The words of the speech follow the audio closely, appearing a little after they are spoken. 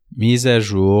Mise à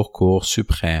jour Cour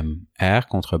suprême. R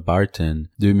contre Barton.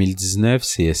 2019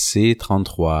 CSC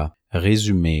 33.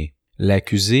 Résumé.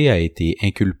 L'accusé a été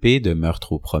inculpé de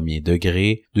meurtre au premier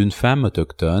degré d'une femme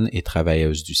autochtone et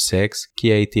travailleuse du sexe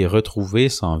qui a été retrouvée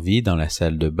sans vie dans la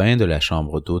salle de bain de la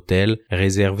chambre d'hôtel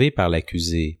réservée par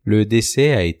l'accusé. Le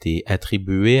décès a été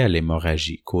attribué à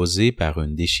l'hémorragie causée par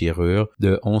une déchirure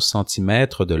de 11 cm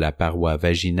de la paroi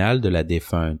vaginale de la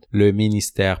défunte. Le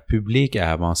ministère public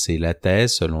a avancé la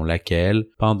thèse selon laquelle,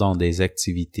 pendant des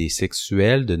activités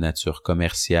sexuelles de nature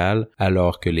commerciale,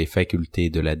 alors que les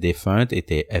facultés de la défunte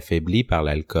étaient affaiblies par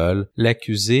l'alcool,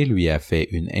 l'accusé lui a fait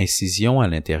une incision à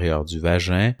l'intérieur du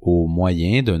vagin au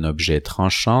moyen d'un objet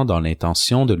tranchant dans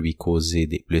l'intention de lui causer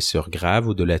des blessures graves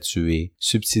ou de la tuer.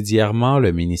 Subsidiairement,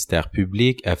 le ministère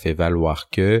public a fait valoir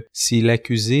que, si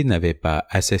l'accusé n'avait pas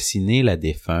assassiné la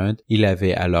défunte, il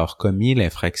avait alors commis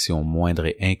l'infraction moindre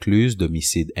et incluse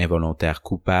d'homicide involontaire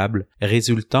coupable,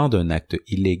 résultant d'un acte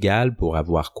illégal pour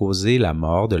avoir causé la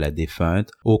mort de la défunte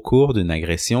au cours d'une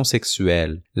agression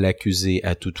sexuelle. L'accusé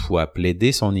a toutefois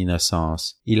plaidé son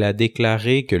innocence. Il a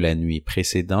déclaré que la nuit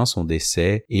précédant son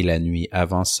décès et la nuit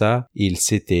avant ça, il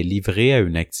s'était livré à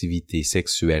une activité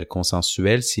sexuelle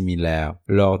consensuelle similaire.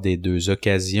 Lors des deux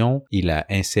occasions, il a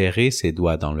inséré ses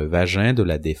doigts dans le vagin de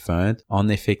la défunte en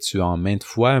effectuant maintes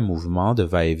fois un mouvement de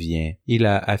va-et-vient. Il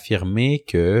a affirmé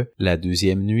que, la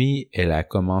deuxième nuit, elle a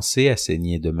commencé à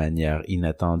saigner de manière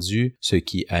inattendue, ce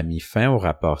qui a mis fin au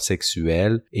rapport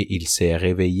sexuel, et il s'est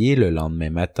réveillé le lendemain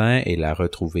matin et l'a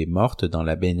retrouvée morte dans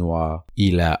la baignoire.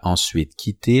 Il a ensuite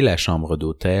quitté la chambre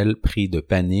d'hôtel, pris de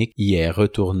panique, y est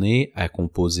retourné, a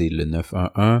composé le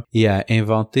 911 et a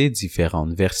inventé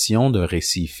différentes versions d'un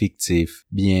récit fictif.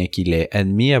 Bien qu'il ait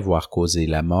admis avoir causé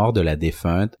la mort de la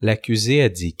défunte, l'accusé a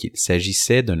dit qu'il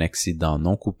s'agissait d'un accident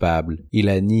non coupable. Il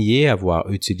a nié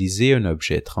avoir utilisé un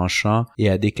objet tranchant et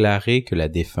a déclaré que la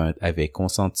défunte avait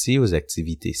consenti aux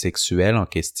activités sexuelles en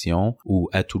question, ou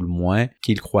à tout le moins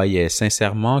qu'il croyait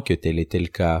sincèrement que tel était le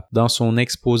cas. Dans son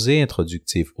exposé introductif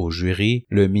au jury,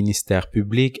 le ministère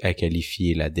public a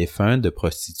qualifié la défunte de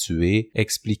prostituée,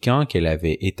 expliquant qu'elle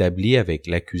avait établi avec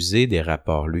l'accusé des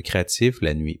rapports lucratifs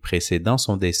la nuit précédant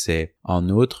son décès. En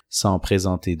outre, sans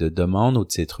présenter de demande au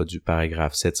titre du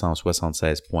paragraphe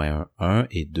 776.11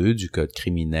 et 2 du Code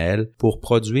criminel pour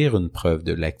produire une preuve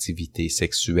de l'activité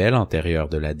sexuelle antérieure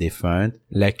de la défunte,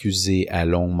 l'accusé a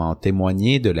longuement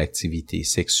témoigné de l'activité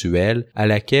sexuelle à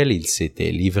laquelle il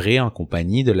s'était livré en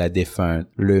compagnie de la défunte.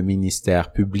 Le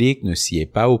ministère public ne s'y est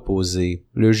pas opposé.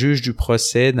 Le juge du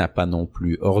procès n'a pas non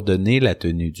plus ordonné la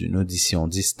tenue d'une audition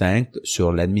distincte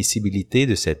sur l'admissibilité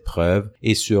de cette preuve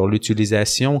et sur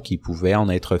l'utilisation qui pouvait en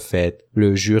être faite.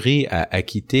 Le jury a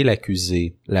acquitté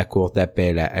l'accusé. La cour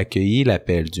d'appel a accueilli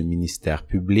l'appel du ministère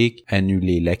public,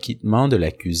 annulé l'acquittement de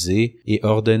l'accusé et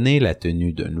ordonné la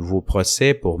tenue d'un nouveau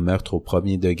procès pour meurtre au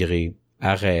premier degré.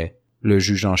 Arrêt. Le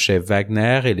juge en chef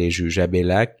Wagner et les juges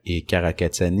Abélak et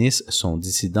Karakatsanis sont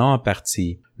dissidents en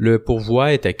partie. Le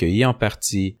pourvoi est accueilli en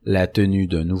partie. La tenue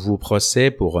d'un nouveau procès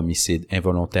pour homicide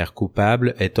involontaire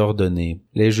coupable est ordonnée.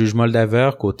 Les juges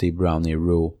moldaveurs côté Brown et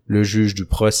Rowe. Le juge du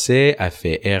procès a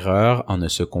fait erreur en ne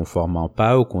se conformant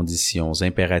pas aux conditions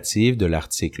impératives de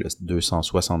l'article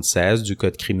 276 du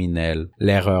Code criminel.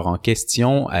 L'erreur en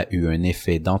question a eu un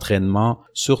effet d'entraînement,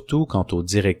 surtout quant aux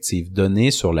directives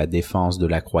données sur la défense de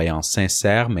la croyance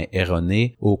sincère mais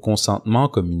erronée au consentement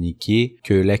communiqué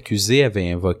que l'accusé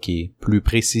avait invoqué. Plus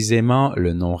précisément,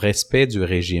 le non-respect du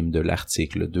régime de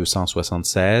l'article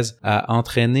 276 a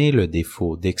entraîné le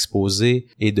défaut d'exposer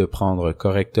et de prendre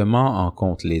correctement en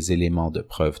compte les éléments de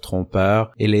preuve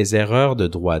trompeurs et les erreurs de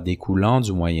droit découlant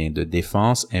du moyen de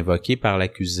défense invoqué par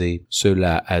l'accusé.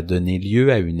 Cela a donné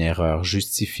lieu à une erreur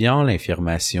justifiant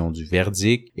l'infirmation du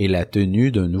verdict et la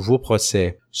tenue d'un nouveau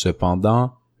procès.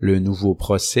 Cependant, le nouveau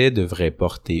procès devrait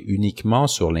porter uniquement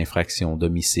sur l'infraction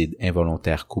d'homicide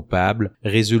involontaire coupable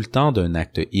résultant d'un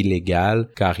acte illégal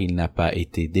car il n'a pas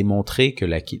été démontré que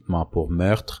l'acquittement pour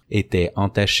meurtre était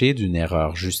entaché d'une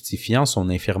erreur justifiant son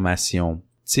infirmation.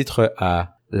 Titre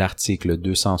A. L'article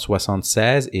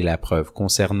 276 est la preuve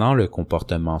concernant le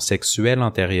comportement sexuel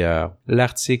antérieur.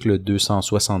 L'article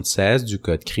 276 du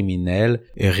Code criminel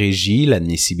régit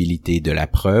l'admissibilité de la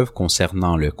preuve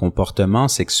concernant le comportement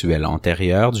sexuel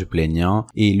antérieur du plaignant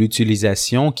et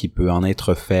l'utilisation qui peut en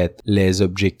être faite. Les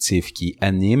objectifs qui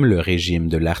animent le régime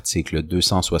de l'article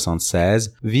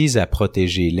 276 visent à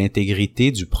protéger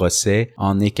l'intégrité du procès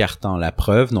en écartant la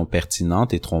preuve non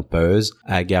pertinente et trompeuse,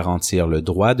 à garantir le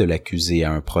droit de l'accusé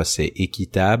à un un procès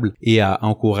équitable et à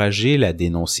encourager la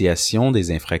dénonciation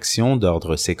des infractions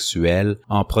d'ordre sexuel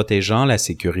en protégeant la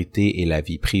sécurité et la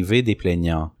vie privée des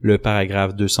plaignants. Le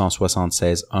paragraphe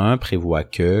 276.1 prévoit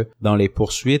que, dans les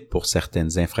poursuites pour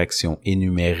certaines infractions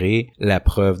énumérées, la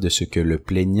preuve de ce que le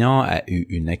plaignant a eu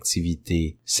une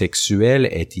activité sexuelle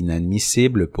est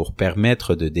inadmissible pour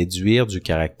permettre de déduire du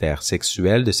caractère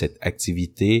sexuel de cette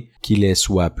activité qu'il est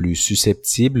soit plus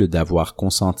susceptible d'avoir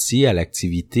consenti à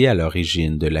l'activité à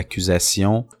l'origine de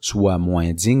l'accusation, soit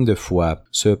moins digne de foi.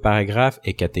 Ce paragraphe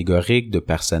est catégorique de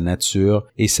par sa nature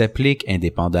et s'applique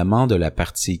indépendamment de la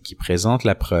partie qui présente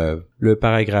la preuve. Le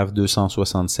paragraphe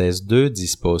 276.2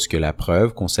 dispose que la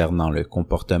preuve concernant le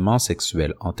comportement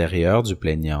sexuel antérieur du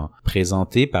plaignant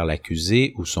présenté par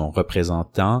l'accusé ou son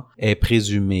représentant est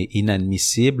présumée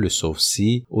inadmissible sauf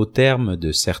si, au terme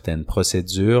de certaines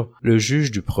procédures, le juge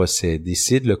du procès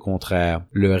décide le contraire.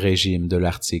 Le régime de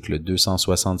l'article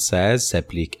 276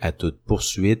 s'applique à toute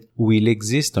poursuite où il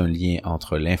existe un lien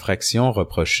entre l'infraction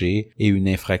reprochée et une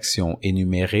infraction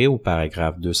énumérée au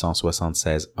paragraphe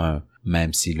 276.1.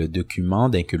 Même si le document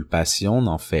d'inculpation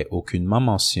n'en fait aucunement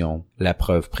mention. La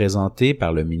preuve présentée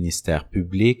par le ministère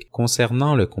public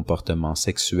concernant le comportement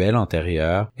sexuel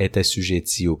antérieur est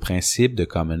assujettie au principe de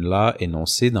common law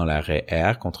énoncé dans l'arrêt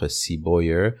R contre C.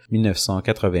 Boyer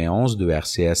 1991 de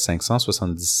RCS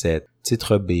 577,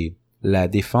 titre B. La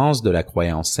défense de la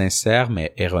croyance sincère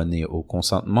mais erronée au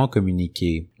consentement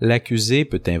communiqué. L'accusé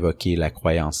peut invoquer la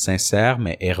croyance sincère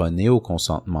mais erronée au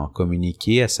consentement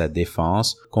communiqué à sa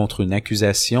défense contre une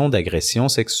accusation d'agression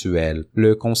sexuelle.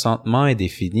 Le consentement est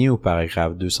défini au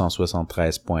paragraphe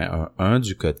 273.11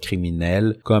 du Code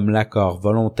criminel comme l'accord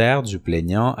volontaire du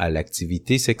plaignant à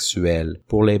l'activité sexuelle.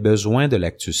 Pour les besoins de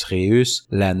l'actus reus,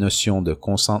 la notion de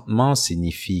consentement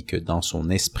signifie que dans son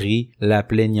esprit, la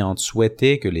plaignante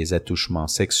souhaitait que les attouchements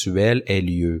sexuels aient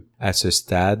lieu. À ce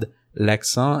stade,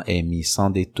 l'accent est mis sans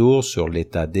détour sur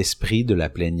l'état d'esprit de la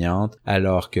plaignante,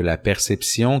 alors que la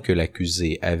perception que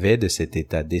l'accusé avait de cet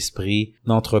état d'esprit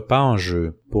n'entre pas en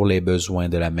jeu. Pour les besoins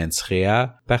de la mens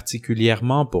rea,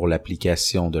 particulièrement pour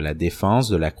l'application de la défense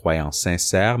de la croyance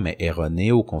sincère mais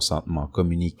erronée au consentement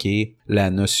communiqué, la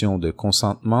notion de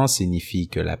consentement signifie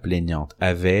que la plaignante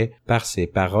avait, par ses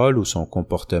paroles ou son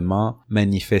comportement,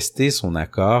 manifesté son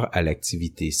accord à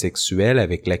l'activité sexuelle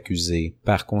avec l'accusé.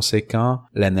 Par conséquent,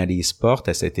 l'analyse porte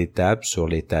à cette étape sur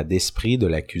l'état d'esprit de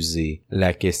l'accusé.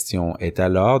 La question est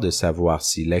alors de savoir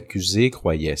si l'accusé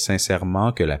croyait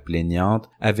sincèrement que la plaignante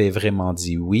avait vraiment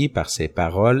dit oui par ses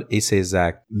paroles et ses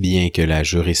actes. Bien que la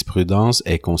jurisprudence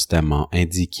ait constamment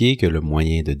indiqué que le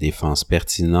moyen de défense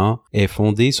pertinent est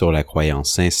fondé sur la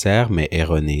croyance sincère mais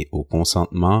erronée au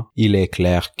consentement, il est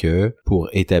clair que, pour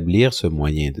établir ce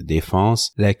moyen de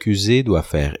défense, l'accusé doit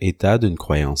faire état d'une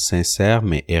croyance sincère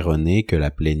mais erronée que la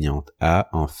plaignante a,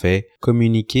 en fait,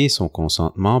 communiqué son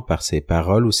consentement par ses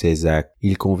paroles ou ses actes.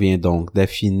 Il convient donc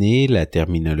d'affiner la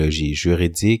terminologie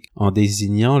juridique en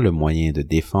désignant le moyen de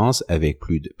défense avec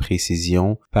plus de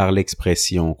précision par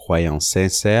l'expression croyance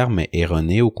sincère mais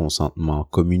erronée au consentement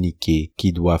communiqué,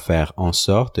 qui doit faire en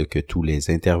sorte que tous les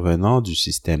intervenants du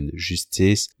système de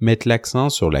justice mettent l'accent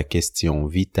sur la question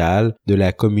vitale de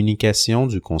la communication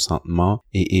du consentement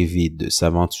et évitent de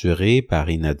s'aventurer par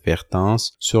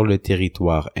inadvertance sur le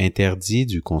territoire interdit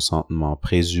du consentement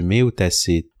présumé ou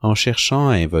tacite, en cherchant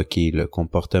à invoquer le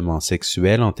comportement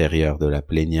sexuel antérieur de la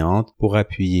plaignante pour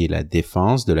appuyer la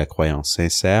défense de la croyance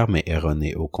sincère mais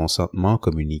erronée au consentement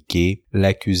communiqué.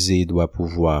 L'accusé doit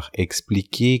pouvoir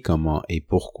expliquer comment et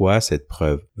pourquoi cette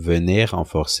preuve venait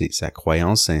renforcer sa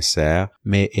croyance sincère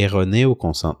mais erronée au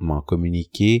consentement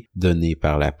communiqué donné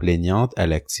par la plaignante à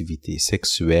l'activité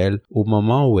sexuelle au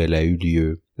moment où elle a eu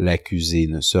lieu. L'accusé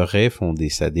ne saurait fonder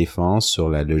sa défense sur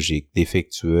la logique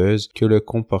défectueuse que le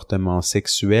comportement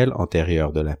sexuel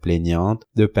antérieur de la plaignante,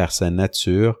 de par sa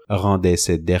nature, rendait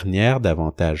cette dernière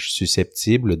davantage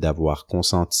susceptible d'avoir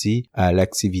consenti à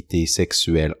l'activité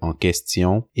sexuelle en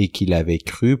question et qu'il avait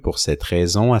cru pour cette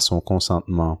raison à son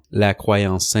consentement. La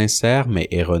croyance sincère mais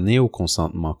erronée au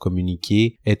consentement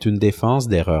communiqué est une défense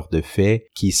d'erreur de fait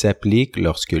qui s'applique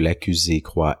lorsque l'accusé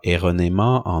croit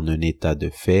erronément en un état de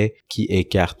fait qui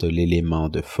écarte l'élément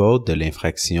de faute de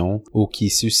l'infraction ou qui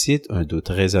suscite un doute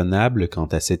raisonnable quant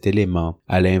à cet élément.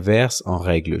 À l'inverse, en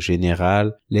règle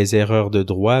générale, les erreurs de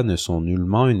droit ne sont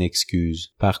nullement une excuse.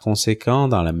 Par conséquent,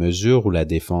 dans la mesure où la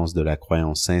défense de la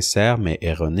croyance sincère mais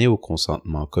erronée au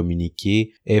consentement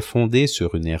communiqué est fondée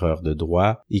sur une erreur de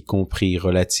droit, y compris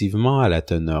relativement à la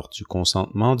teneur du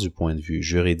consentement du point de vue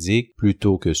juridique,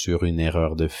 plutôt que sur une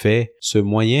erreur de fait, ce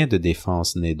moyen de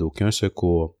défense n'est d'aucun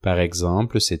secours. Par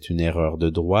exemple, c'est une erreur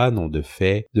de droit droit, non de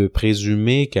fait, de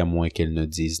présumer qu'à moins qu'elle ne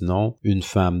dise non, une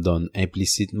femme donne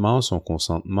implicitement son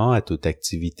consentement à toute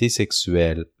activité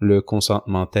sexuelle. Le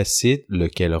consentement tacite,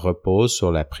 lequel repose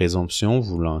sur la présomption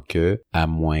voulant que, à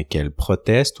moins qu'elle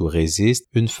proteste ou résiste,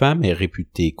 une femme est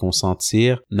réputée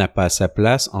consentir, n'a pas sa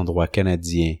place en droit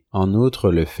canadien. En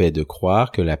outre, le fait de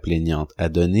croire que la plaignante a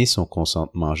donné son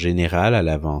consentement général à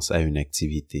l'avance à une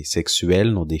activité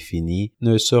sexuelle non définie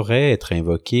ne saurait être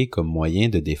invoqué comme moyen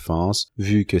de défense,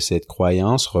 vu que cette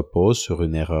croyance repose sur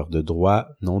une erreur de droit,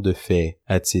 non de fait.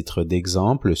 À titre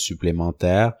d'exemple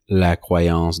supplémentaire, la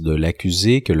croyance de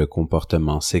l'accusé que le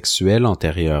comportement sexuel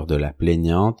antérieur de la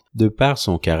plaignante, de par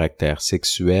son caractère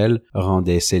sexuel,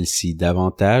 rendait celle-ci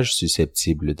davantage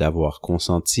susceptible d'avoir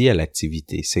consenti à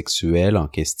l'activité sexuelle en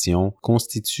question,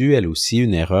 constitue elle aussi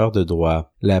une erreur de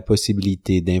droit. La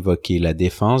possibilité d'invoquer la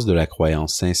défense de la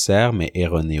croyance sincère mais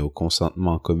erronée au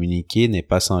consentement communiqué n'est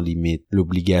pas sans limite.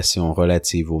 L'obligation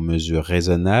relative aux mesures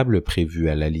raisonnables prévues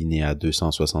à l'alinéa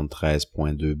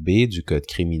 273.2b du Code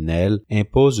criminel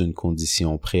impose une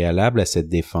condition préalable à cette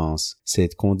défense.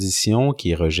 Cette condition,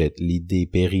 qui rejette l'idée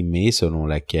périmée selon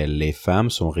laquelle les femmes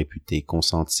sont réputées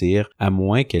consentir à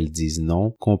moins qu'elles disent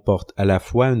non, comporte à la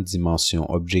fois une dimension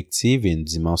objective et une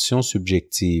dimension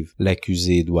subjective.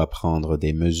 L'accusé doit prendre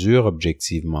des mesures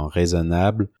objectivement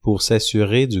raisonnables pour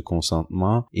s'assurer du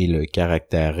consentement et le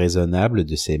caractère raisonnable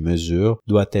de ces mesures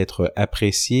doit être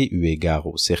apprécié eu égard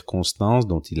aux circonstances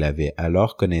dont il avait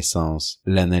alors connaissance.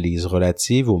 L'analyse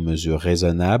relative aux mesures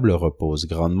raisonnables repose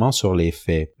grandement sur les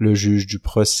faits. Le juge du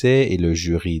procès et le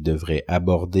jury devraient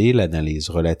aborder l'analyse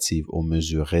relative aux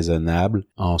mesures raisonnables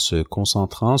en se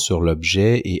concentrant sur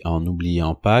l'objet et en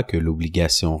n'oubliant pas que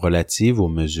l'obligation relative aux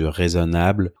mesures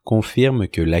raisonnables confirme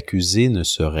que l'accusé ne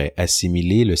saurait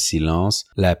assimiler le silence,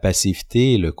 la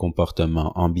passivité et le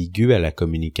comportement ambigu à la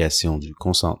communication du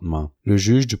consentement. Le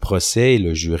juge du procès et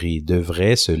le jury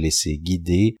devraient se laisser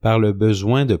guider par le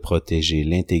besoin de protéger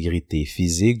l'intégrité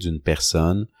physique d'une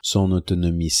personne, son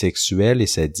autonomie sexuelle et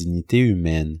sa dignité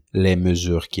humaine. Les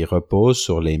mesures qui reposent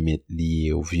sur les mythes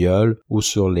liés au viol ou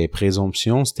sur les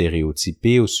présomptions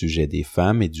stéréotypées au sujet des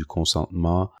femmes et du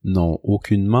consentement n'ont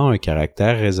aucunement un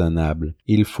caractère raisonnable.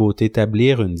 Il faut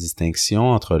établir une distinction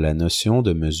entre la notion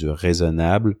de mesure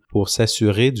raisonnable pour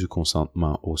s'assurer du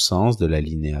consentement au sens de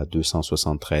l'alinéa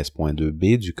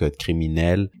 273.2b du Code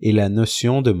criminel et la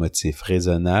notion de motif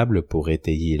raisonnable pour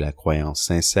étayer la croyance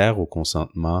sincère au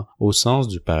consentement au sens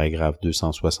du paragraphe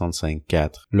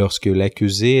 265.4. Lorsque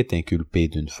l'accusé est inculpé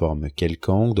d'une forme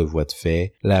quelconque de voie de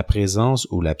fait, la présence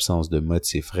ou l'absence de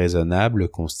motif raisonnable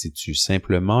constitue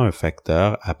simplement un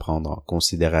facteur à prendre en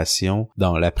considération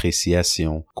dans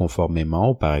l'appréciation, conformément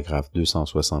au paragraphe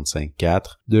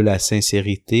 265.4, de la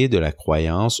sincérité de la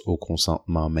croyance au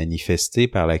consentement manifesté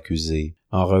par l'accusé.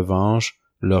 En revanche,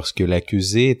 lorsque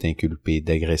l'accusé est inculpé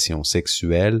d'agression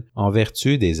sexuelle en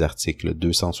vertu des articles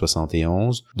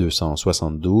 271,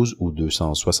 272 ou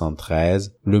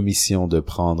 273, l'omission de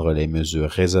prendre les mesures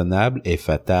raisonnables est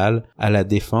fatale à la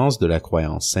défense de la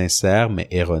croyance sincère mais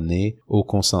erronée au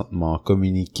consentement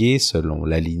communiqué selon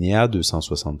l'alinéa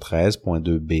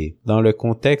 273.2b. Dans le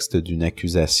contexte d'une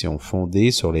accusation fondée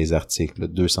sur les articles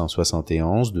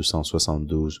 271,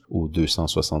 272 ou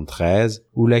 273,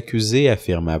 où l'accusé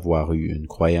affirme avoir eu une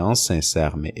croyance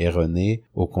sincère mais erronée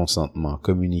au consentement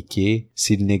communiqué,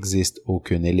 s'il n'existe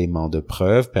aucun élément de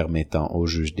preuve permettant au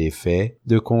juge des faits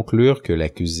de conclure que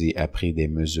l'accusé a pris des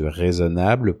mesures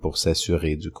raisonnables pour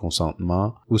s'assurer du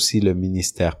consentement, ou si le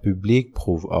ministère public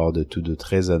prouve hors de tout doute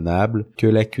raisonnable que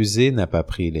l'accusé n'a pas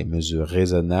pris les mesures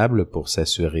raisonnables pour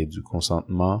s'assurer du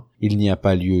consentement, il n'y a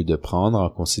pas lieu de prendre en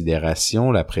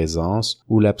considération la présence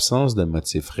ou l'absence de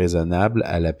motifs raisonnables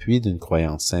à l'appui d'une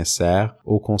croyance sincère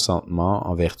au consentement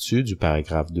en vertu du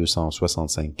paragraphe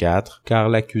 265.4, car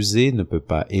l'accusé ne peut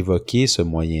pas évoquer ce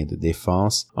moyen de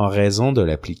défense en raison de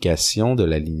l'application de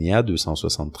l'alinéa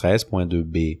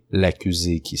 273.2b.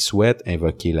 L'accusé qui souhaite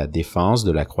invoquer la défense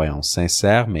de la croyance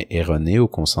sincère mais erronée au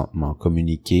consentement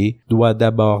communiqué doit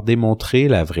d'abord démontrer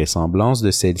la vraisemblance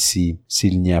de celle-ci.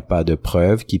 S'il n'y a pas de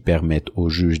preuves qui permettent au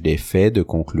juge des faits de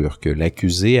conclure que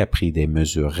l'accusé a pris des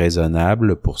mesures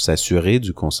raisonnables pour s'assurer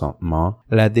du consentement,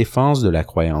 la défense de la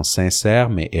croyance sincère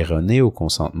mais erronée au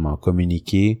consentement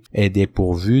communiqué est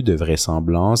dépourvue de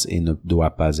vraisemblance et ne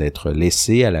doit pas être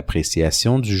laissée à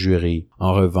l'appréciation du jury.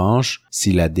 En revanche,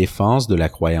 si la défense de la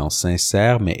croyance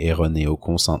sincère mais erronée au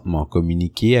consentement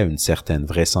communiqué a une certaine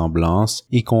vraisemblance,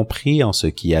 y compris en ce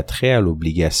qui a trait à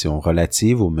l'obligation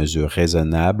relative aux mesures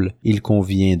raisonnables, il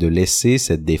convient de laisser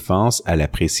cette défense défense à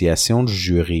l'appréciation du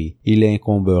jury. Il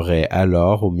incomberait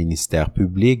alors au ministère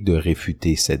public de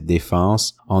réfuter cette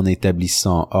défense en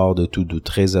établissant hors de tout doute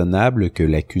raisonnable que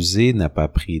l'accusé n'a pas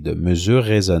pris de mesures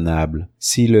raisonnables.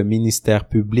 Si le ministère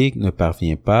public ne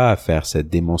parvient pas à faire cette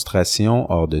démonstration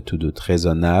hors de tout doute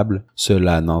raisonnable,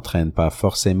 cela n'entraîne pas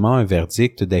forcément un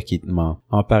verdict d'acquittement.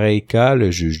 En pareil cas,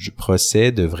 le juge du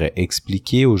procès devrait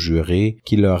expliquer au juré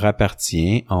qu'il leur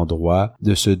appartient, en droit,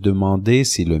 de se demander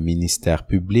si le ministère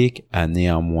public a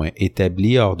néanmoins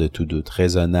établi hors de tout doute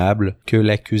raisonnable que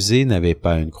l'accusé n'avait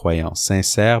pas une croyance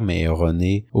sincère mais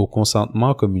erronée au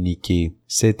consentement communiqué.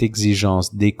 Cette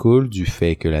exigence découle du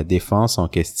fait que la défense en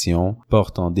question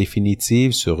porte en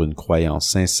définitive sur une croyance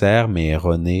sincère mais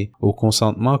erronée au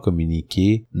consentement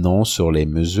communiqué, non sur les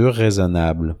mesures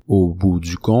raisonnables. Au bout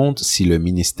du compte, si le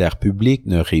ministère public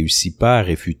ne réussit pas à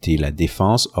réfuter la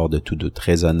défense hors de tout doute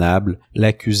raisonnable,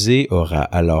 l'accusé aura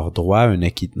alors droit à un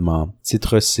acquittement.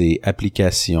 Titre C.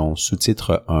 Application.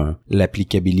 Sous-titre 1.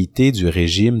 L'applicabilité du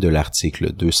régime de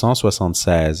l'article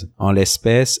 276. En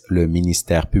l'espèce, le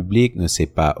ministère public ne s'est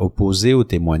pas opposé au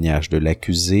témoignage de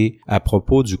l'accusé à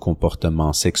propos du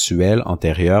comportement sexuel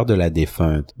antérieur de la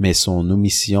défunte, mais son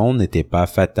omission n'était pas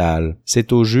fatale.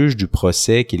 C'est au juge du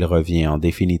procès qu'il revient en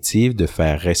définitive de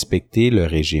faire respecter le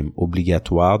régime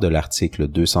obligatoire de l'article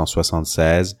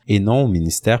 276 et non au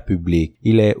ministère public.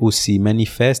 Il est aussi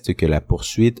manifeste que la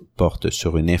poursuite porte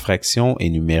sur une infraction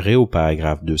énumérée au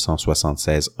paragraphe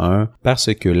 276.1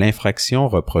 parce que l'infraction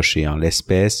reprochée en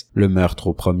l'espèce, le meurtre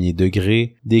au premier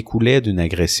degré, découlait d'une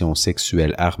agression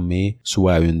sexuelle armée,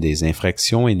 soit une des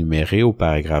infractions énumérées au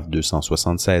paragraphe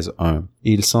 276.1.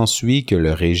 Il s'ensuit que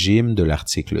le régime de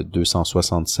l'article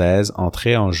 276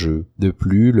 entrait en jeu. De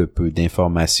plus, le peu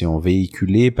d'informations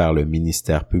véhiculées par le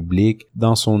ministère public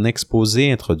dans son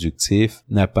exposé introductif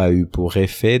n'a pas eu pour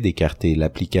effet d'écarter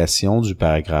l'application du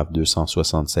paragraphe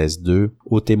 276.2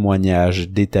 au témoignage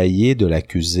détaillé de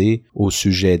l'accusé au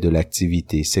sujet de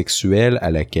l'activité sexuelle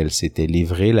à laquelle s'était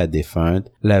livrée la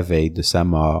défunte la veille de sa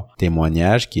mort,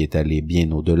 témoignage qui est allé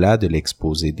bien au-delà de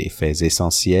l'exposé des faits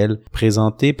essentiels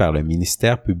présentés par le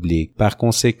ministère public. Par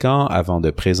conséquent, avant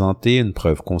de présenter une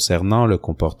preuve concernant le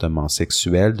comportement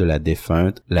sexuel de la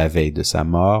défunte la veille de sa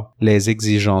mort, les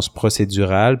exigences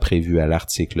procédurales prévues à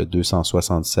l'article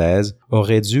 276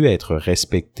 auraient dû être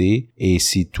respectées et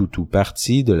si tout ou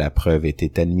partie de la preuve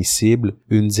était admissible,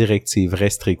 une directive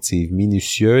restrictive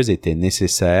minutieuse était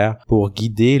nécessaire pour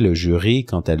guider le jury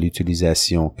quant à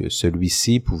l'utilisation que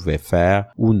celui-ci pouvait faire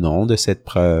ou non de cette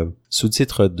preuve.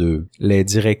 Sous-titre 2. Les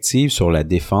directives sur la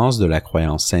défense de la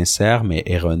croyance sincère mais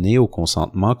erronée au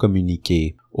consentement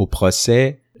communiqué. Au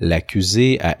procès,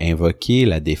 l'accusé a invoqué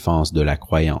la défense de la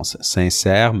croyance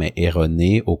sincère mais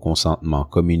erronée au consentement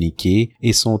communiqué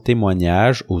et son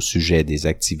témoignage au sujet des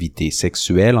activités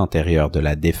sexuelles antérieures de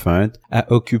la défunte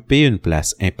a occupé une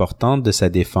place importante de sa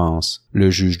défense. Le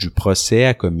juge du procès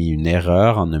a commis une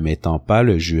erreur en ne mettant pas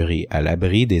le jury à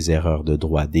l'abri des erreurs de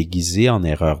droit déguisées en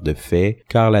erreurs de fait,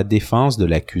 car la défense de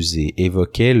l'accusé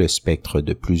évoquait le spectre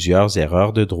de plusieurs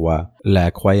erreurs de droit.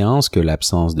 La croyance que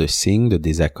l'absence de signes de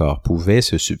désaccord pouvait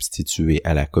se substituer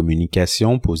à la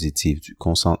communication positive du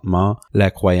consentement,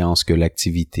 la croyance que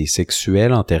l'activité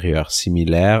sexuelle antérieure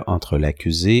similaire entre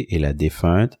l'accusé et la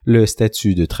défunte, le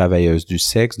statut de travailleuse du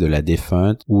sexe de la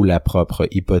défunte ou la propre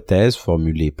hypothèse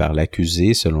formulée par l'accusé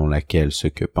selon laquelle ce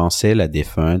que pensait la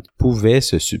défunte pouvait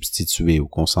se substituer au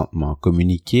consentement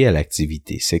communiqué à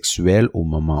l'activité sexuelle au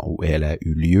moment où elle a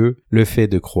eu lieu, le fait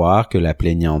de croire que la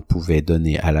plaignante pouvait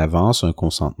donner à l'avance un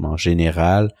consentement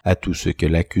général à tout ce que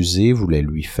l'accusé voulait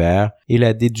lui faire et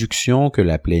la déduction que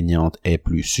la plaignante est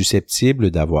plus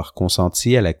susceptible d'avoir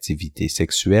consenti à l'activité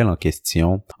sexuelle en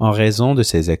question en raison de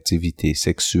ses activités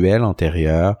sexuelles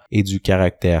antérieures et du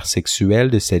caractère sexuel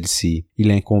de celle-ci.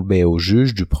 Il incombait au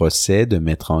juge du procès de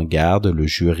mettre en garde le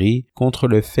jury contre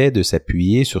le fait de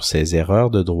s'appuyer sur ces erreurs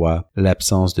de droit.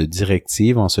 L'absence de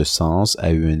directive en ce sens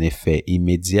a eu un effet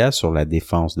immédiat sur la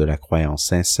défense de la croyance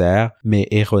sincère, mais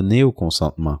erronée au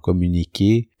consentement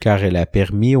communiqué, car elle a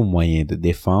permis au moyen de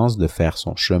défense de faire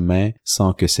son chemin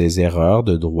sans que ces erreurs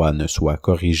de droit ne soient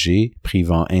corrigées,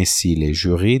 privant ainsi les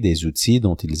jurés des outils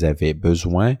dont ils avaient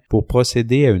besoin pour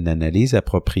procéder à une analyse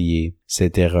appropriée.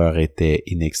 Cette erreur était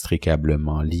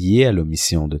inextricablement liée à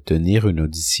l'omission de tenir une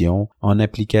audition en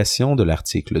application de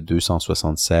l'article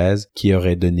 276 qui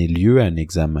aurait donné lieu à un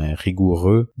examen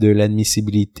rigoureux de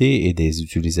l'admissibilité et des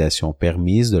utilisations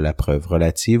permises de la preuve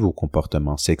relative au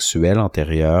comportement sexuel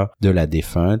antérieur de la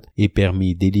défunte et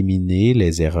permis d'éliminer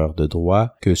les erreurs de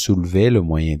droit que soulevait le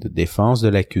moyen de défense de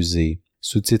l'accusé.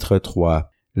 Sous-titre 3.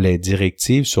 Les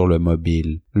directives sur le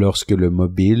mobile. Lorsque le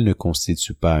mobile ne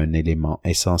constitue pas un élément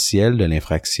essentiel de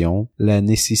l'infraction, la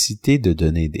nécessité de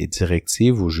donner des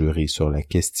directives au jury sur la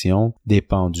question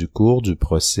dépend du cours du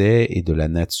procès et de la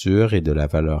nature et de la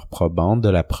valeur probante de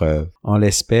la preuve. En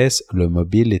l'espèce, le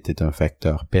mobile était un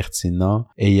facteur pertinent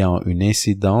ayant une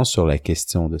incidence sur la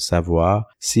question de savoir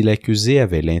si l'accusé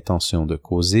avait l'intention de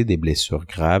causer des blessures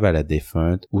graves à la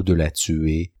défunte ou de la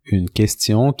tuer, une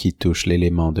question qui touche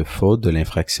l'élément de faute de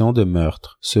l'infraction de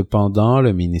meurtre. Cependant,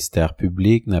 le ministère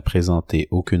public n'a présenté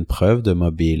aucune preuve de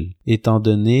mobile. Étant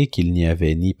donné qu'il n'y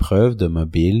avait ni preuve de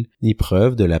mobile, ni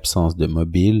preuve de l'absence de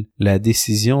mobile, la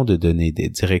décision de donner des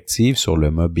directives sur le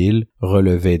mobile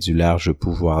relevait du large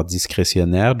pouvoir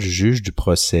discrétionnaire du juge du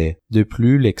procès. De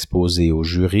plus, l'exposé au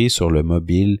jury sur le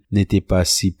mobile n'était pas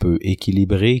si peu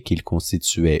équilibré qu'il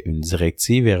constituait une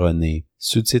directive erronée.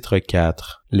 Sous-titre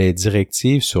 4. Les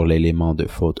directives sur l'élément de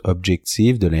faute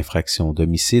objective de l'infraction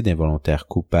d'homicide involontaire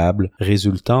coupable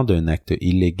résultant d'un acte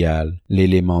illégal.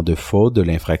 L'élément de faute de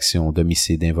l'infraction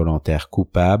d'homicide involontaire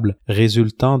coupable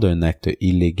résultant d'un acte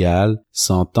illégal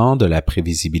s'entend de la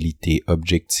prévisibilité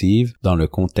objective dans le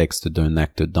contexte d'un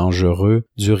acte dangereux,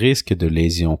 du risque de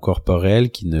lésions corporelles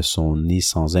qui ne sont ni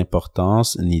sans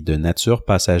importance ni de nature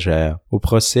passagère. Au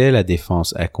procès, la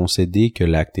défense a concédé que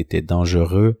l'acte était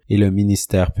dangereux et le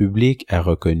ministère public a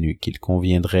reconnu qu'il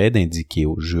conviendrait d'indiquer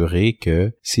au juré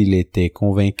que, s'il était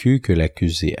convaincu que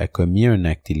l'accusé a commis un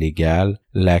acte illégal,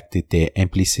 l'acte était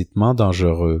implicitement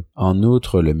dangereux. En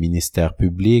outre, le ministère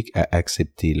public a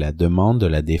accepté la demande de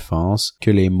la défense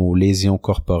que les mots lésions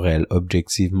corporelles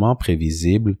objectivement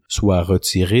prévisibles soient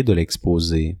retirés de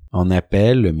l'exposé. En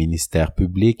appel, le ministère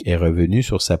public est revenu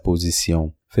sur sa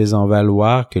position, faisant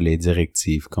valoir que les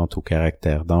directives quant au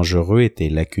caractère dangereux étaient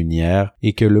lacunières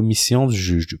et que l'omission du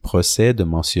juge du procès de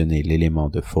mentionner l'élément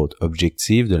de faute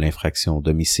objective de l'infraction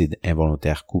d'homicide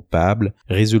involontaire coupable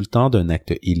résultant d'un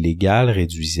acte illégal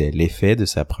réduisait l'effet de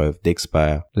sa preuve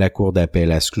d'expert. La Cour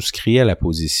d'appel a souscrit à la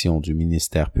position du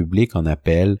ministère public en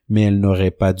appel, mais elle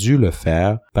n'aurait pas dû le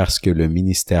faire parce que le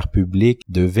ministère public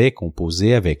devait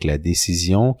composer avec la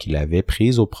décision qu'il avait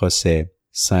prise au procès.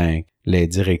 5. Les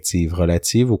directives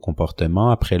relatives au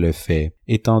comportement après le fait.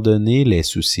 Étant donné les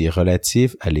soucis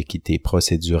relatifs à l'équité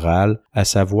procédurale, à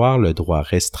savoir le droit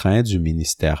restreint du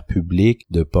ministère public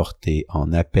de porter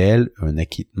en appel un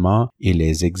acquittement et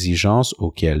les exigences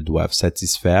auxquelles doivent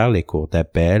satisfaire les cours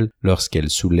d'appel lorsqu'elles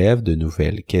soulèvent de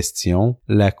nouvelles questions,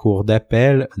 la Cour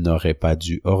d'appel n'aurait pas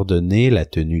dû ordonner la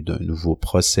tenue d'un nouveau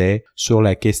procès sur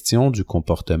la question du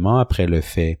comportement après le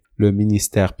fait. Le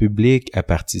ministère public a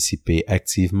participé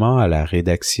activement à la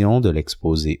rédaction de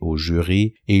l'exposé au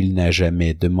jury et il n'a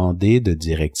jamais demandé de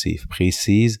directives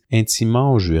précises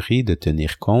intimant au jury de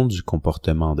tenir compte du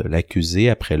comportement de l'accusé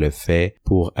après le fait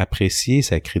pour apprécier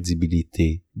sa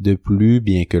crédibilité. De plus,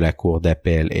 bien que la Cour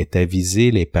d'appel ait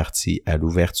avisé les parties à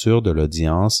l'ouverture de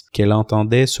l'audience qu'elle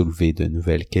entendait soulever de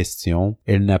nouvelles questions,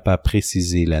 elle n'a pas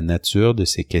précisé la nature de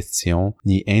ces questions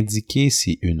ni indiqué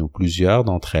si une ou plusieurs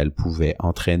d'entre elles pouvaient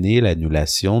entraîner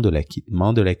l'annulation de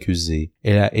l'acquittement de l'accusé.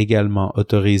 Elle a également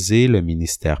autorisé le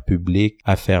ministère public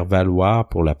à faire valoir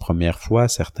pour la première fois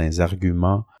certains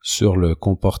arguments sur le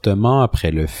comportement après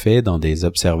le fait dans des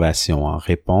observations en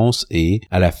réponse et,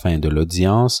 à la fin de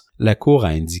l'audience, la Cour a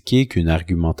indiqué qu'une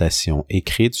argumentation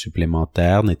écrite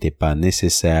supplémentaire n'était pas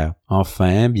nécessaire.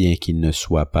 Enfin, bien qu'il ne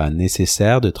soit pas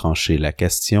nécessaire de trancher la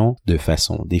question de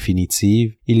façon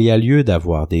définitive, il y a lieu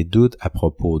d'avoir des doutes à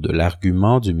propos de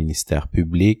l'argument du ministère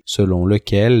public selon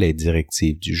lequel les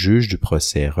directives du juge du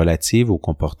procès relatives au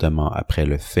comportement après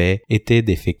le fait étaient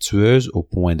défectueuses au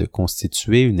point de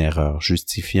constituer une erreur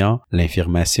justifiant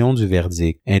l'infirmation du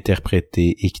verdict.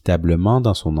 Interprété équitablement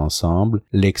dans son ensemble,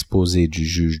 l'exposé du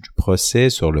juge du procès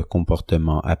sur le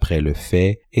comportement après le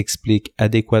fait explique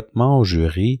adéquatement au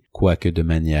jury, quoique de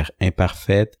manière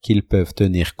imparfaite, qu'ils peuvent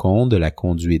tenir compte de la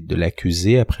conduite de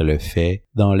l'accusé après le fait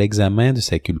dans l'examen de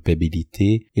sa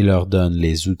culpabilité et leur donne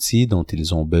les outils dont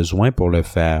ils ont besoin pour le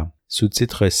faire.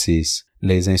 Sous-titre 6.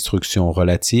 Les instructions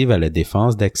relatives à la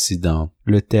défense d'accident.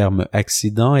 Le terme «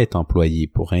 accident » est employé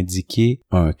pour indiquer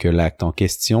 1. Que l'acte en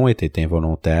question était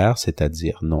involontaire,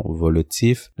 c'est-à-dire non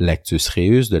volitif, l'actus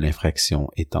reus de l'infraction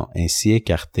étant ainsi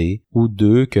écarté, ou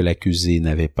 2. Que l'accusé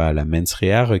n'avait pas la mens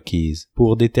rea requise.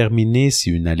 Pour déterminer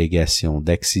si une allégation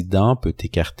d'accident peut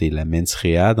écarter la mens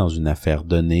rea dans une affaire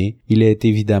donnée, il est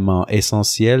évidemment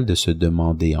essentiel de se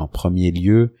demander en premier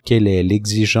lieu quelle est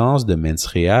l'exigence de mens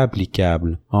rea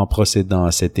applicable. En procédant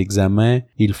à cet examen,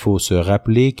 il faut se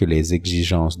rappeler que les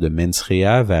exigences de mens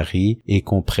rea varient et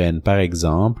comprennent par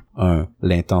exemple 1.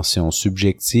 L'intention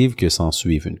subjective que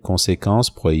s'ensuive une conséquence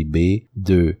prohibée,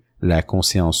 2. la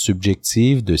conscience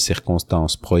subjective de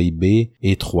circonstances prohibées,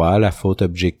 et 3. La faute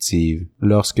objective.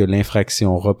 Lorsque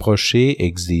l'infraction reprochée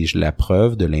exige la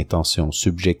preuve de l'intention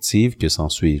subjective que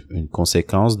s'ensuit une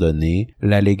conséquence donnée,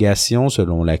 l'allégation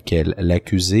selon laquelle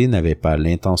l'accusé n'avait pas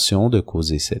l'intention de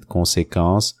causer cette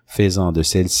conséquence, faisant de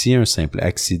celle-ci un simple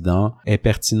accident, est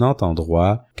pertinente en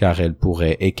droit car elle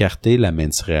pourrait écarter la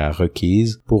mens rea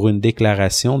requise pour une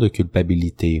déclaration de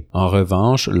culpabilité. En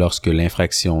revanche, lorsque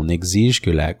l'infraction n'exige que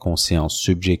la conscience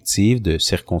subjective de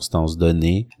circonstances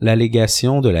données,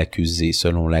 l'allégation de l'accusé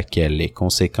selon laquelle les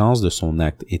conséquences de son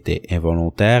acte étaient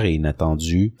involontaires et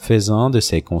inattendues, faisant de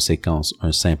ces conséquences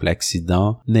un simple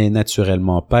accident, n'est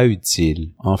naturellement pas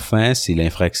utile. Enfin, si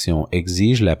l'infraction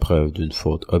exige la preuve d'une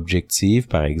faute objective,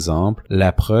 par exemple,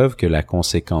 la preuve que la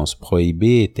conséquence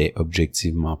prohibée était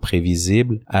objectivement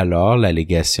prévisible, alors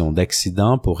l'allégation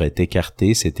d'accident pourrait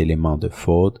écarter cet élément de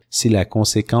faute si la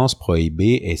conséquence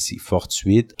prohibée est si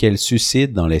fortuite qu'elle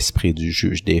suscite dans l'esprit du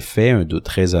juge des faits un doute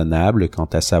raisonnable quant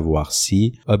à savoir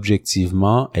si,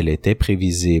 objectivement, elle était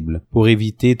prévisible. Pour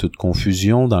éviter toute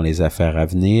confusion dans les affaires à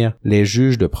venir, les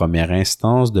juges de première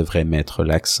instance devraient mettre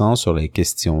l'accent sur les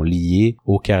questions liées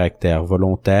au caractère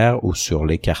volontaire ou sur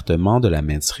l'écartement de la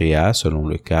mens rea selon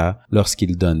le cas,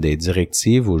 lorsqu'ils donnent des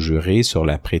directives aux jurés sur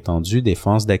la prétendue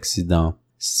défense d'accident.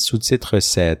 Sous-titre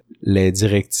 7. Les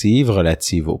directives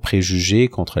relatives aux préjugés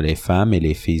contre les femmes et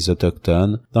les filles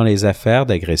autochtones dans les affaires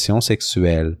d'agression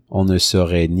sexuelle. On ne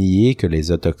saurait nier que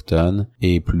les autochtones,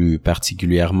 et plus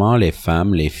particulièrement les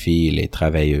femmes, les filles et les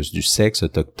travailleuses du sexe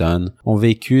autochtone, ont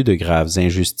vécu de graves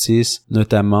injustices,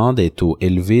 notamment des taux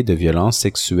élevés de violences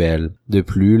sexuelles. De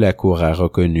plus, la Cour a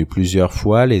reconnu plusieurs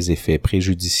fois les effets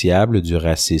préjudiciables du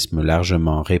racisme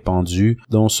largement répandu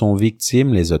dont sont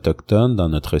victimes les autochtones dans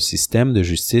notre système de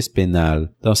justice pénale.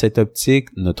 Dans cette optique,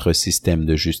 notre système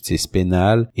de justice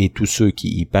pénale et tous ceux qui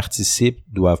y participent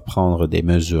doivent prendre des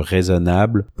mesures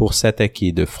raisonnables pour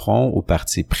s'attaquer de front aux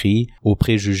partis pris, aux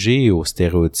préjugés et aux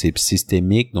stéréotypes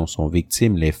systémiques dont sont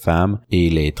victimes les femmes et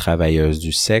les travailleuses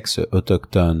du sexe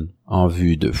autochtones, en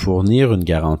vue de fournir une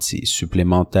garantie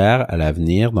supplémentaire à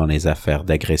l'avenir dans les affaires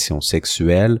d'agression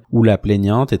sexuelle où la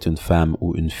plaignante est une femme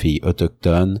ou une fille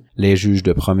autochtone. Les juges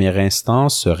de première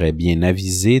instance seraient bien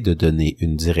avisés de donner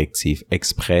une directive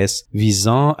expresse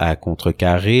visant à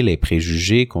contrecarrer les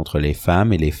préjugés contre les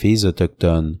femmes et les filles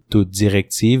autochtones. Toute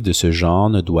directive de ce genre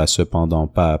ne doit cependant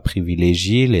pas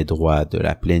privilégier les droits de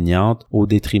la plaignante au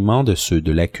détriment de ceux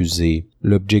de l'accusé.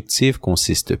 L'objectif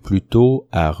consiste plutôt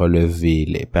à relever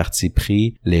les partis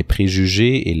pris, les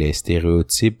préjugés et les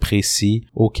stéréotypes précis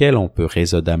auxquels on peut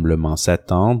raisonnablement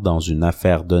s'attendre dans une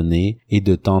affaire donnée et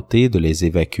de tenter de les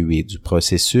évacuer du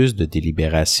processus de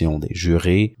délibération des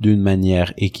jurés d'une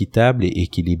manière équitable et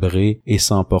équilibrée et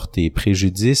sans porter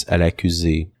préjudice à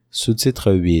l'accusé.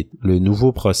 Sous-titre 8. Le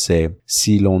nouveau procès.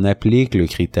 Si l'on applique le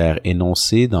critère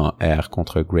énoncé dans R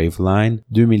contre Graveline,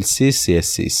 2006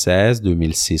 CSC 16,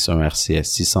 2006 1 RCS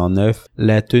 609,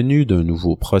 la tenue d'un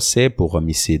nouveau procès pour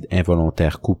homicide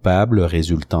involontaire coupable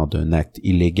résultant d'un acte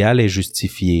illégal est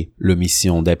justifiée.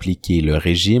 L'omission d'appliquer le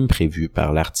régime prévu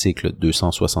par l'article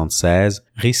 276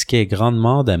 risquait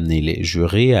grandement d'amener les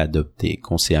jurés à adopter,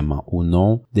 consciemment ou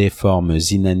non, des formes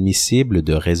inadmissibles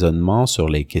de raisonnement sur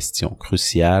les questions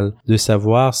cruciales de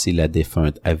savoir si la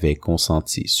défunte avait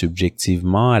consenti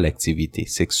subjectivement à l'activité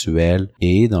sexuelle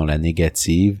et, dans la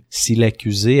négative, si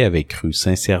l'accusé avait cru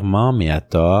sincèrement mais à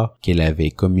tort qu'elle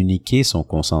avait communiqué son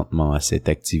consentement à cette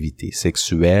activité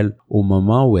sexuelle au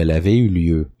moment où elle avait eu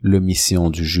lieu. L'omission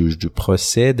du juge du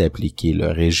procès d'appliquer le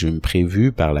régime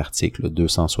prévu par l'article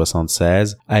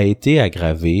 276 a été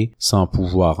aggravée, sans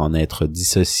pouvoir en être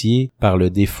dissociée, par le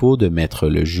défaut de mettre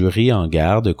le jury en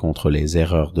garde contre les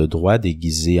erreurs de droit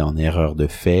déguisées en erreur de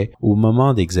fait au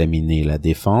moment d'examiner la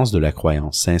défense de la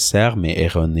croyance sincère mais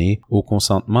erronée au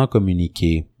consentement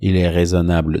communiqué. Il est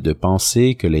raisonnable de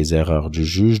penser que les erreurs du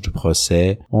juge du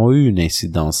procès ont eu une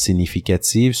incidence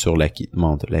significative sur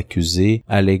l'acquittement de l'accusé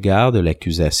à l'égard de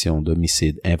l'accusation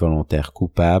d'homicide involontaire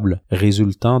coupable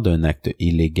résultant d'un acte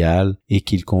illégal et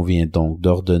qu'il convient donc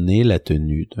d'ordonner la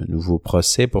tenue d'un nouveau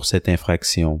procès pour cette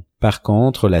infraction. Par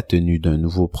contre, la tenue d'un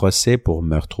nouveau procès pour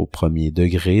meurtre au premier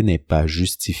degré n'est pas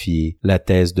justifiée. La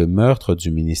thèse de meurtre du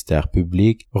ministère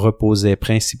public reposait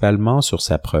principalement sur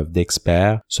sa preuve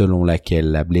d'expert, selon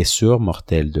laquelle la blessure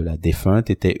mortelle de la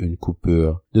défunte était une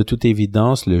coupure. De toute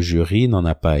évidence, le jury n'en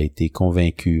a pas été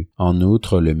convaincu. En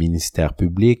outre, le ministère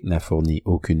public n'a fourni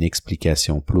aucune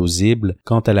explication plausible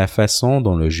quant à la façon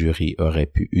dont le jury aurait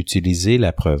pu utiliser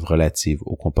la preuve relative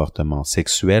au comportement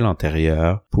sexuel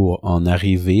antérieur pour en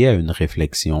arriver à une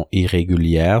réflexion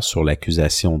irrégulière sur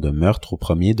l'accusation de meurtre au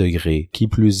premier degré. Qui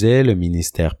plus est, le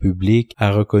ministère public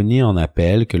a reconnu en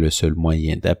appel que le seul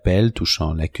moyen d'appel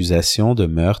touchant l'accusation de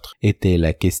meurtre était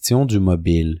la question du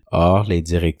mobile. Or, les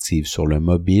directives sur le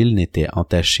mobile n'étaient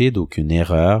entachées d'aucune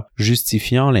erreur,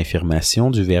 justifiant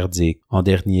l'infirmation du verdict. En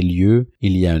dernier lieu,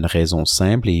 il y a une raison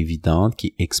simple et évidente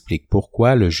qui explique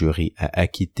pourquoi le jury a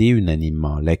acquitté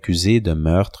unanimement l'accusé de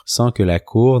meurtre sans que la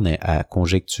Cour n'ait à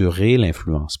conjecturer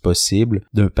l'influence possible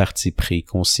d'un parti pris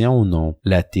conscient ou non.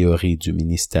 La théorie du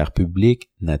ministère public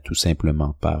n'a tout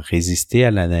simplement pas résisté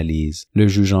à l'analyse. Le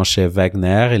juge en chef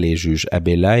Wagner et les juges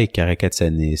Abella et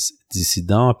Karakatsanis,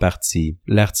 dissidents en partie.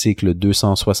 L'article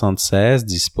 276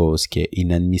 dispose qu'est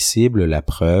inadmissible la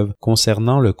preuve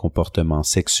concernant le comportement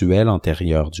sexuel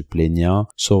antérieur du plaignant,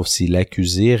 sauf si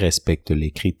l'accusé respecte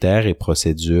les critères et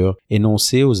procédures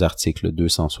énoncés aux articles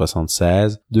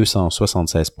 276,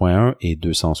 276.1 et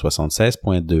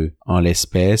 276.2. En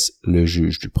l'espèce, le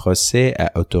juge du procès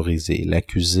a autorisé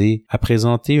l'accusé à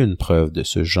présenter une preuve de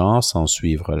ce genre sans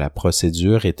suivre la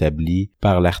procédure établie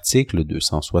par l'article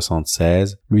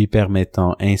 276, lui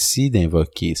permettant ainsi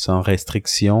d'invoquer sans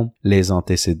restriction les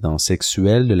antécédents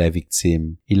sexuels de la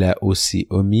victime. Il a aussi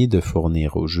omis de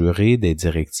fournir au jury des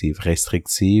directives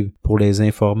restrictives pour les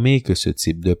informer que ce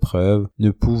type de preuve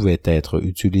ne pouvait être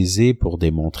utilisé pour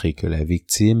démontrer que la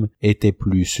victime était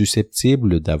plus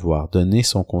susceptible d'avoir donné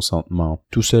son consentement.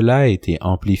 Tout cela a été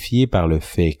amplifié par le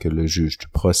fait que le juge du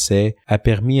procès a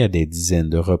permis à des dizaines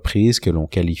de reprises que l'on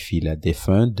qualifie la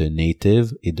défunte de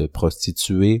native et de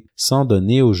prostituée sans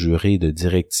donner au jury de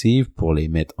directives pour les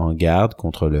mettre en garde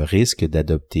contre le risque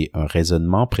d'adopter un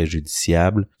raisonnement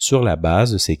préjudiciable sur la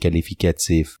base de ces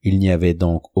qualificatifs. Il n'y avait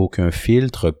donc aucun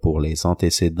filtre pour les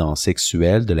antécédents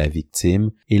sexuels de la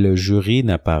victime et le jury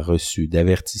n'a pas reçu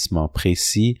d'avertissement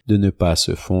précis de ne pas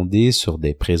se fonder sur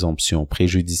des présomptions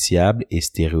préjudiciables et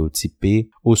stéréotypées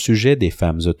au sujet des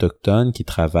femmes autochtones qui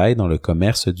travaillent dans le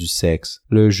commerce du sexe.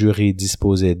 Le jury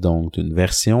disposait donc d'une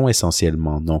version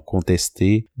essentiellement non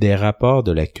contestée des rapports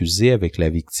de l'accusé avec la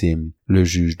victime. Le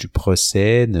juge du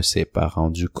procès ne s'est pas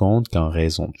rendu compte qu'en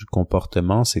raison du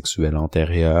comportement sexuel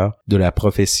antérieur, de la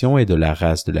profession et de la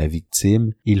race de la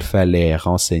victime, il fallait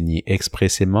renseigner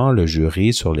expressément le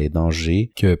jury sur les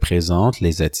dangers que présentent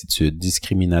les attitudes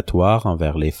discriminatoires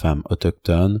envers les femmes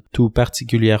autochtones, tout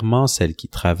particulièrement celles qui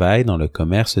travaillent dans le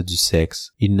commerce du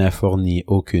sexe. Il n'a fourni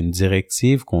aucune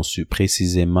directive conçue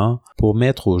précisément pour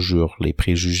mettre au jour les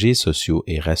préjugés sociaux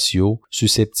et raciaux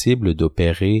susceptibles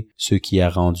d'opérer, ce qui a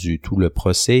rendu tout le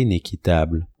procès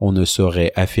inéquitable. On ne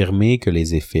saurait affirmer que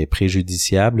les effets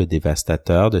préjudiciables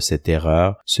dévastateurs de cette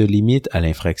erreur se limitent à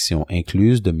l'infraction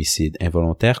incluse d'homicide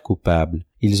involontaire coupable.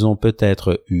 Ils ont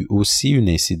peut-être eu aussi une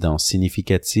incidence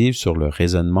significative sur le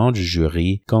raisonnement du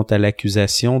jury quant à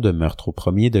l'accusation de meurtre au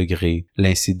premier degré,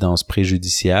 l'incidence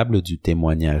préjudiciable du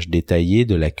témoignage détaillé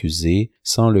de l'accusé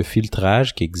sans le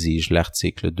filtrage qu'exige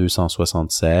l'article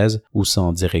 276 ou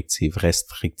sans directive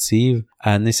restrictive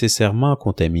a nécessairement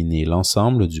contaminé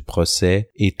l'ensemble du procès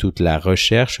et toute la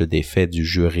recherche des faits du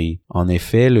jury. En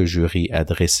effet, le jury a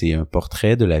dressé un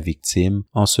portrait de la victime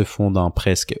en se fondant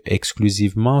presque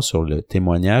exclusivement sur le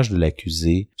témoignage de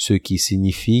l'accusé, ce qui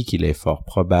signifie qu'il est fort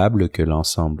probable que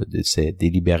l'ensemble de ces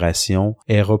délibérations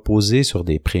ait reposé sur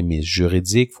des prémices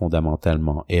juridiques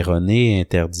fondamentalement erronées et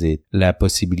interdites. La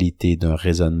possibilité d'un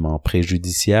raisonnement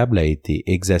préjudiciable a été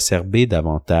exacerbée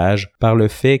davantage par le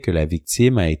fait que la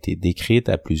victime a été décrite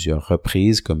à plusieurs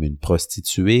reprises comme une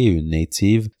prostituée et une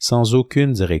native sans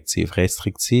aucune directive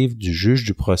restrictive du juge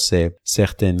du procès.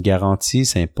 Certaines garanties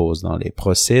s'imposent dans les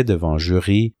procès devant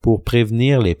jury pour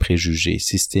prévenir les préjugés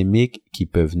systémiques qui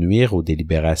peuvent nuire aux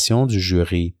délibérations du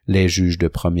jury. Les juges de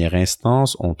première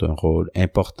instance ont un rôle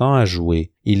important à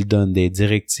jouer. Ils donnent des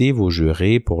directives aux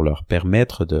jurés pour leur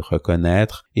permettre de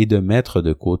reconnaître et de mettre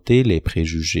de côté les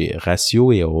préjugés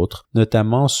raciaux et autres,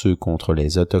 notamment ceux contre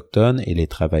les autochtones et les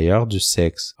travailleurs du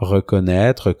sexe.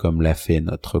 Reconnaître, comme l'a fait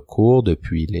notre cour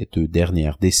depuis les 2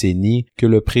 dernières décennies, que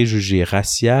le préjugé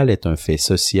racial est un fait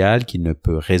social qui ne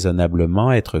peut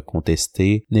raisonnablement être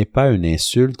contesté, n'est pas une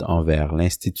insulte envers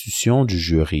l'institution du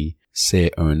jury.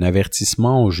 C'est un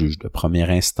avertissement au juge de première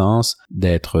instance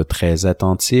d'être très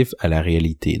attentif à la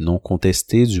réalité non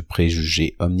contestée du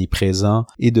préjugé omniprésent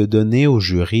et de donner au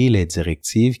jury les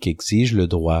directives qu'exige le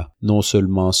droit. Non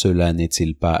seulement cela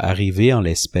n'est-il pas arrivé en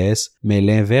l'espèce, mais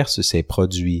l'inverse s'est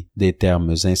produit. Des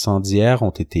termes incendiaires ont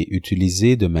été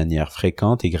utilisés de manière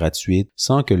fréquente et gratuite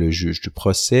sans que le juge du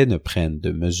procès ne prenne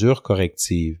de mesures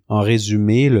correctives. En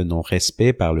résumé, le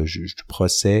non-respect par le juge du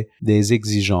procès des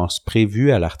exigences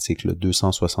prévues à l'article l'article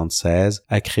 276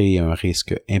 a créé un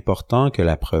risque important que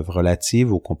la preuve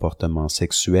relative au comportement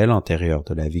sexuel antérieur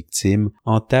de la victime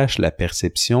entache la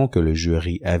perception que le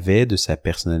jury avait de sa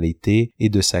personnalité et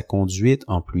de sa conduite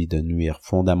en plus de nuire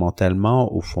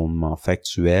fondamentalement au fondement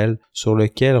factuel sur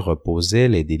lequel reposaient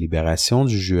les délibérations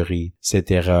du jury.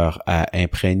 Cette erreur a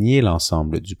imprégné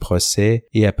l'ensemble du procès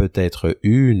et a peut-être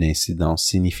eu une incidence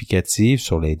significative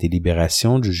sur les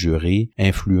délibérations du jury,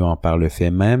 influant par le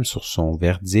fait même sur son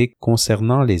verdict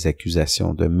concernant les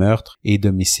accusations de meurtre et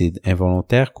d'homicide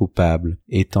involontaire coupable,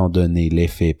 étant donné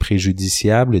l'effet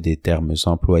préjudiciable des termes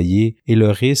employés et le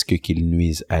risque qu'ils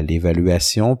nuisent à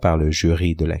l'évaluation par le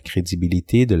jury de la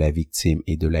crédibilité de la victime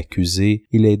et de l'accusé.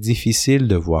 Il est difficile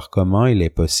de voir comment il est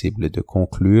possible de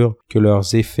conclure que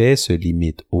leurs effets se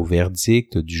limitent au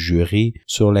verdict du jury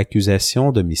sur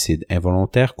l'accusation d'homicide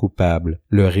involontaire coupable.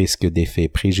 Le risque d'effet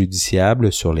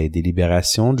préjudiciable sur les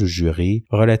délibérations du jury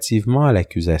relativement à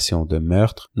l'accusation de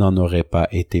meurtre n'en aurait pas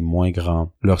été moins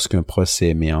grand. Lorsqu'un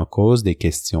procès met en cause des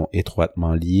questions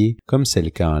étroitement liées, comme c'est le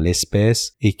cas en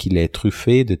l'espèce, et qu'il est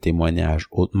truffé de témoignages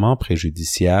hautement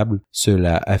préjudiciables,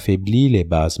 cela affaiblit les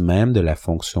bases mêmes de la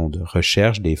fonction de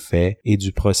recherche des faits et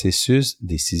du processus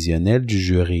décisionnel du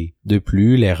jury. De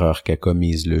plus, l'erreur qu'a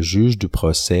commise le juge du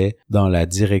procès dans la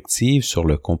directive sur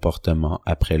le comportement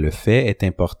après le fait est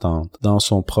importante. Dans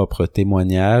son propre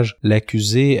témoignage,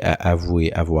 l'accusé a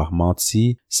avoué avoir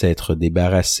menti, s'être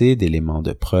débarrassé d'éléments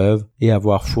de preuve et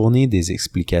avoir fourni des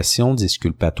explications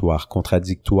disculpatoires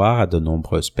contradictoires à de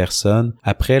nombreuses personnes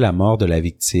après la mort de la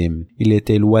victime. Il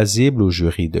était loisible au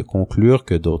jury de conclure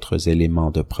que d'autres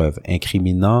éléments de preuve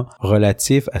incriminants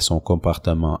relatifs à son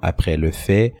comportement après le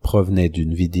fait provenaient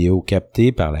d'une vidéo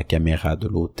captée par la caméra de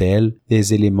l'hôtel,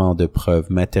 des éléments de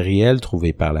preuve matériels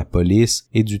trouvés par la police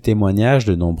et du témoignage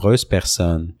de nombreuses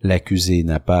personnes. L'accusé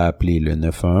n'a pas appelé le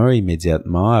 911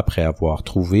 immédiatement après avoir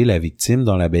trouvé la victime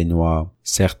dans la baignoire.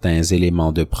 Certains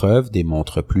éléments de preuve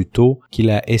démontrent plutôt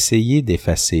qu'il a essayé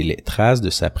d'effacer les traces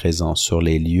de sa présence sur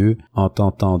les lieux en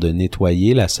tentant de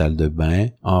nettoyer la salle de bain,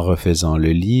 en refaisant le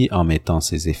lit, en mettant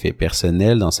ses effets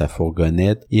personnels dans sa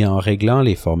fourgonnette et en réglant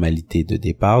les formalités de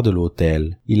départ de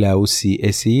l'hôtel. Il a aussi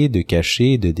essayé de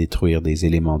cacher et de détruire des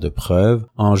éléments de preuve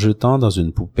en jetant dans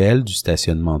une poubelle du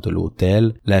stationnement de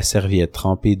l'hôtel la serviette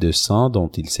trempée de sang dont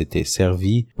il s'était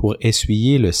servi pour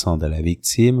essuyer le sang de la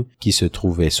victime qui se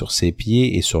trouvait sur ses pieds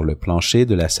et sur le plancher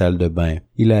de la salle de bain.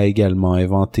 Il a également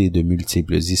inventé de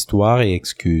multiples histoires et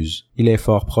excuses. Il est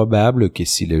fort probable que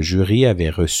si le jury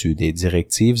avait reçu des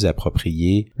directives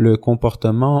appropriées, le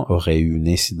comportement aurait eu une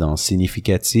incidence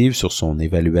significative sur son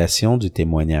évaluation du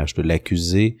témoignage de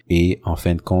l'accusé et, en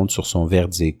fin de compte, sur son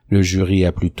verdict. Le jury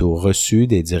a plutôt reçu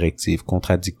des directives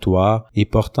contradictoires et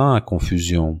portant à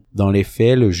confusion. Dans les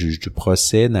faits, le juge du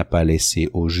procès n'a pas laissé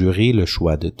au jury le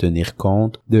choix de tenir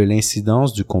compte de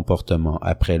l'incidence du comportement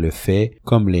après le fait,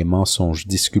 comme les mensonges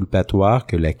disculpatoires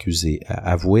que l'accusé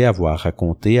a avoué avoir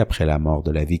racontés après la mort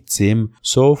de la victime,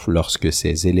 sauf lorsque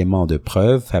ces éléments de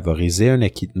preuve favorisaient un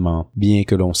acquittement. Bien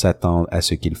que l'on s'attende à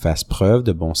ce qu'ils fassent preuve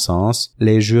de bon sens,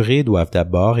 les jurés doivent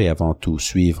d'abord et avant tout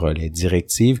suivre les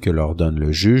directives que leur donne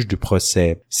le juge du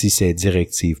procès. Si ces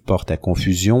directives portent à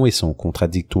confusion et sont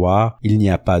contradictoires, il n'y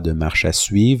a pas de marche à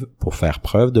suivre pour faire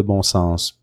preuve de bon sens.